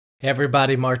Hey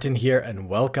everybody, Martin here and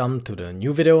welcome to the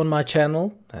new video on my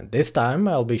channel. And this time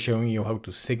I'll be showing you how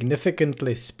to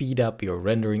significantly speed up your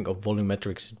rendering of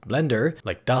volumetrics in Blender,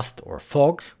 like dust or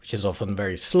fog, which is often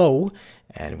very slow.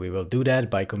 And we will do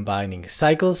that by combining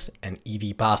cycles and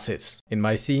Eevee passes. In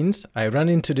my scenes, I run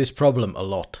into this problem a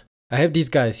lot. I have these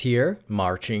guys here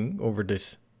marching over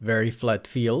this very flat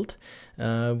field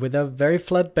with a very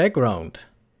flat background.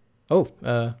 Oh,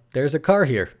 there's a car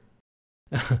here.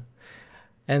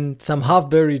 And some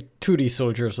half-buried 2D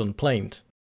soldiers on planes.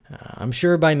 I'm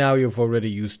sure by now you've already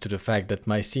used to the fact that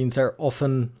my scenes are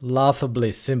often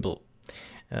laughably simple.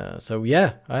 So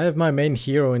yeah, I have my main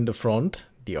hero in the front,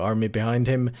 the army behind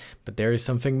him, but there is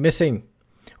something missing.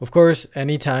 Of course,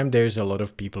 anytime there's a lot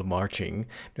of people marching,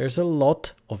 there's a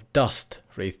lot of dust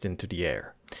raised into the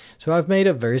air. So I've made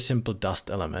a very simple dust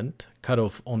element, cut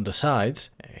off on the sides.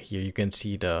 Here you can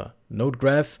see the node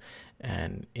graph.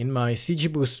 And in my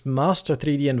CG Boost Master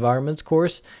 3D Environments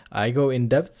course, I go in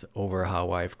depth over how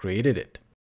I've created it.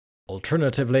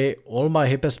 Alternatively, all my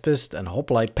Hypaspist and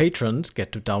Hoplite patrons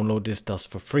get to download this dust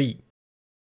for free.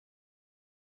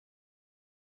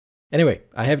 Anyway,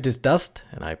 I have this dust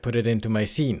and I put it into my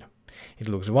scene. It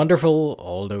looks wonderful,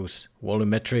 all those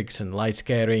volumetrics and light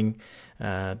scattering.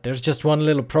 There's just one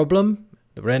little problem: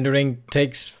 the rendering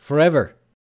takes forever.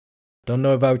 Don't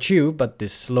know about you, but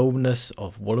this slowness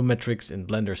of volumetrics in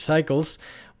Blender cycles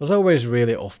was always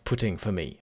really off-putting for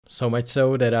me. So much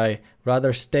so that I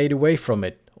rather stayed away from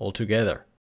it altogether.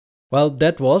 Well,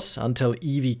 that was until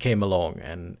Eevee came along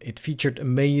and it featured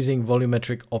amazing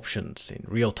volumetric options in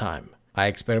real time. I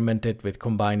experimented with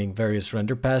combining various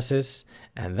render passes,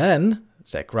 and then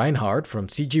Zach Reinhardt from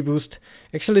CG Boost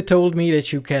actually told me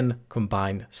that you can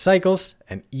combine cycles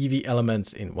and Eevee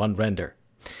elements in one render.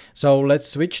 So let's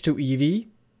switch to Eevee.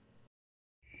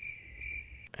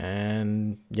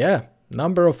 And yeah,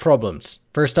 number of problems.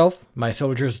 First off, my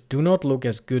soldiers do not look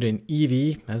as good in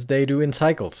Eevee as they do in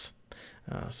cycles.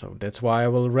 So that's why I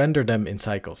will render them in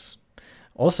cycles.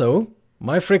 Also,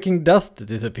 my freaking dust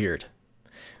disappeared.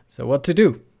 So what to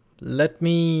do? Let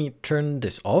me turn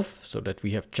this off so that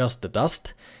we have just the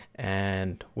dust.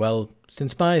 And well,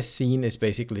 since my scene is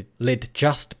basically lit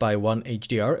just by one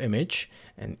HDR image,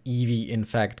 and Eevee in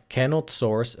fact cannot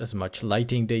source as much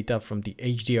lighting data from the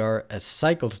HDR as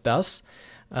Cycles does,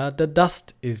 the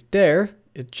dust is there,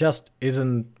 it just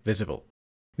isn't visible.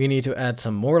 We need to add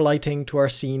some more lighting to our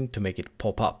scene to make it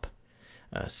pop up.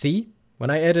 See? When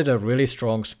I added a really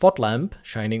strong spot lamp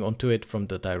shining onto it from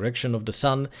the direction of the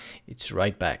sun, it's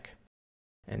right back.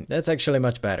 And that's actually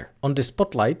much better. On the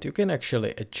spotlight, you can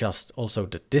actually adjust also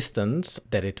the distance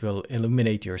that it will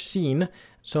illuminate your scene,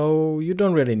 so you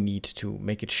don't really need to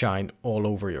make it shine all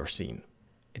over your scene.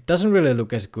 It doesn't really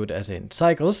look as good as in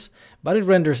Cycles, but it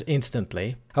renders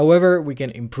instantly. However, we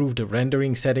can improve the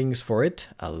rendering settings for it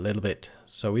a little bit.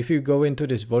 So if you go into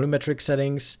this volumetric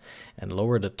settings and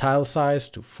lower the tile size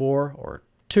to 4 or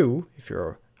 2, if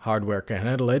your hardware can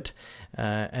handle it.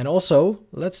 And also,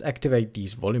 let's activate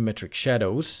these volumetric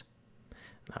shadows.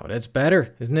 Now that's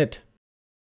better, isn't it?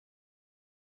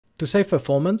 To save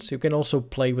performance, you can also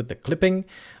play with the clipping.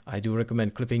 I do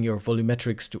recommend clipping your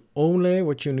volumetrics to only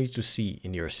what you need to see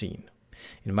in your scene.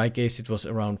 In my case, it was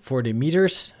around 40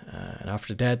 meters. And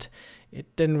after that,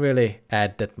 it didn't really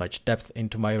add that much depth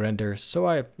into my render, so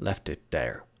I left it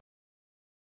there.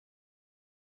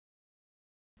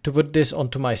 To put this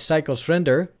onto my Cycles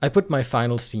render, I put my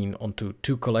final scene onto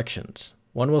two collections.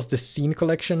 One was the scene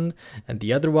collection and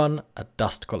the other one a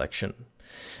dust collection.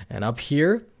 And up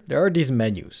here there are these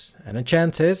menus, and a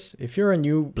chance is, if you're a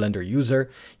new Blender user,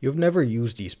 you've never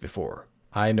used these before.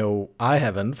 I know I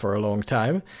haven't for a long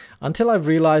time, until I've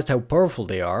realized how powerful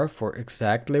they are for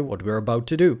exactly what we're about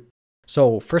to do.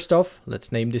 So first off,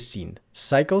 let's name this scene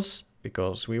Cycles,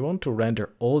 because we want to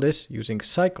render all this using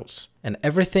cycles. And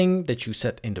everything that you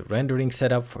set in the rendering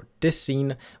setup for this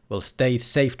scene will stay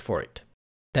saved for it.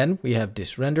 Then we have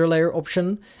this render layer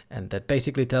option, and that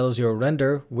basically tells your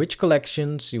render which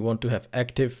collections you want to have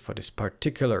active for this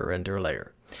particular render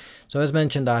layer. So as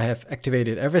mentioned, I have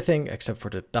activated everything except for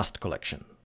the dust collection.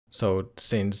 So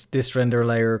since this render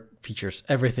layer features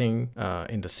everything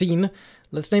in the scene,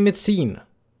 let's name it Scene.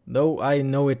 Though I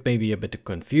know it may be a bit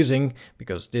confusing,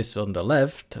 because this on the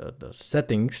left, the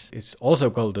settings, is also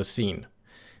called the scene.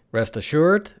 Rest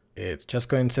assured, it's just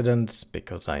coincidence,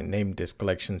 because I named this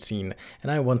collection Scene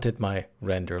and I wanted my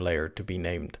render layer to be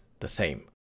named the same.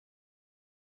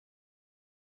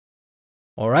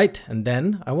 Alright, and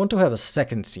then I want to have a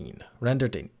second scene,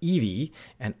 rendered in Eevee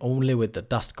and only with the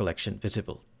dust collection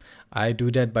visible. I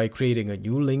do that by creating a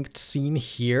new linked scene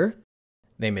here,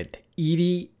 name it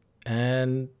Eevee,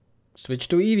 and switch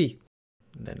to Eevee.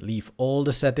 then leave all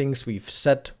the settings we've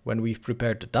set when we've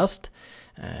prepared the dust.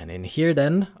 And in here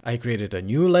then, I created a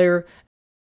new layer,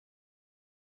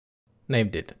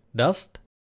 named it dust,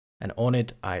 and on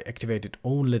it I activated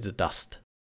only the dust.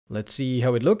 Let's see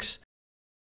how it looks.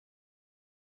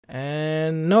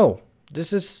 And no,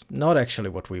 this is not actually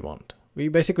what we want. We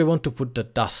basically want to put the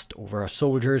dust over our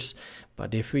soldiers,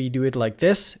 but if we do it like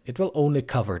this, it will only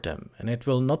cover them, and it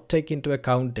will not take into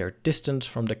account their distance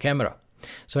from the camera.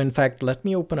 So in fact, let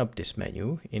me open up this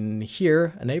menu. In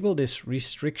here, enable this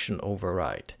restriction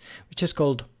override, which is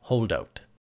called holdout.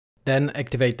 Then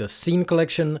activate the scene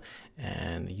collection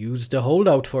and use the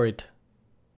holdout for it.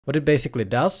 What it basically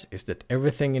does is that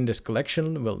everything in this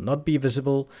collection will not be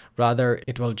visible, rather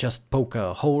it will just poke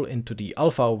a hole into the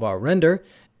alpha of our render.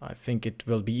 I think it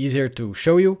will be easier to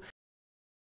show you.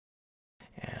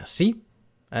 See?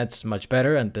 That's much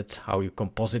better, and that's how you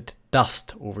composite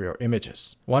dust over your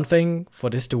images. One thing, for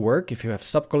this to work, if you have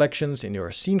sub-collections in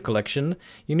your scene collection,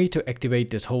 you need to activate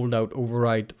this holdout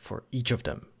override for each of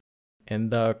them.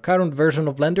 In the current version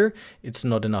of Blender, it's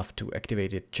not enough to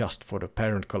activate it just for the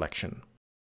parent collection.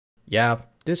 Yeah,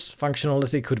 this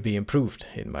functionality could be improved,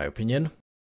 in my opinion.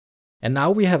 And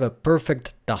now we have a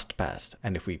perfect dust path,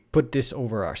 and if we put this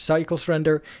over our cycles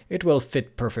render, it will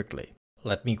fit perfectly.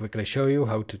 Let me quickly show you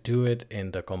how to do it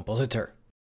in the compositor.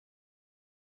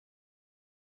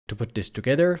 To put this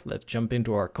together, let's jump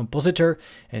into our compositor,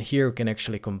 and here you can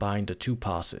actually combine the two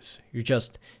passes. You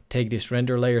just take this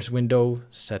render layers window,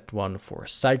 set one for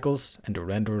cycles and the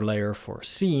render layer for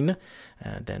scene,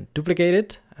 and then duplicate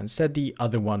it and set the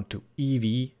other one to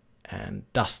Eevee and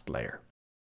dust layer.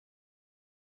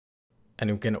 And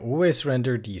you can always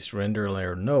render these render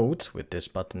layer nodes with this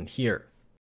button here.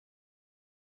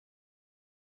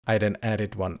 I then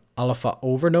added one alpha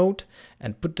over node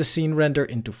and put the scene render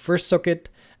into first socket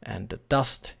and the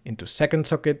dust into second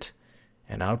socket,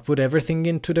 and output everything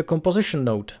into the composition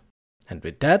node. And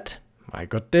with that, I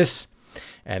got this.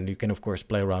 And you can of course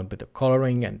play around with the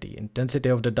coloring and the intensity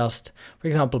of the dust, for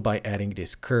example by adding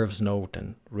this curves node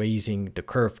and raising the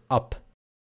curve up.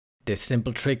 This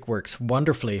simple trick works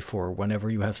wonderfully for whenever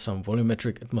you have some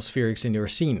volumetric atmospherics in your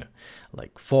scene,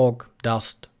 like fog,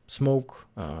 dust, smoke,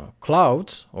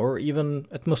 clouds, or even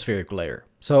atmospheric layer.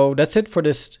 So that's it for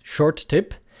this short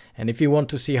tip. And if you want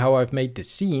to see how I've made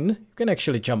this scene, you can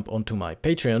actually jump onto my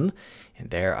Patreon, and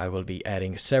there I will be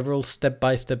adding several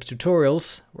step-by-step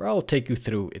tutorials where I'll take you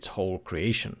through its whole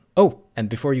creation. Oh, and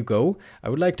before you go, I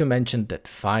would like to mention that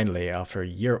finally, after a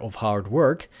year of hard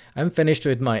work, I'm finished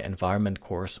with my environment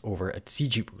course over at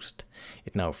CG Boost.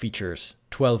 It now features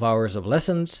 12 hours of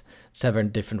lessons, 7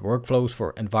 different workflows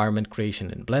for environment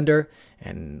creation in Blender,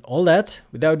 and all that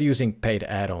without using paid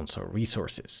add-ons or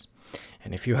resources.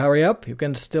 And if you hurry up, you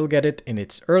can still get it in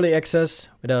its early access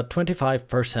with a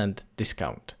 25%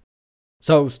 discount.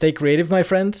 So stay creative, my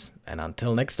friends, and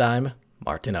until next time,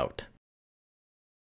 Martin out.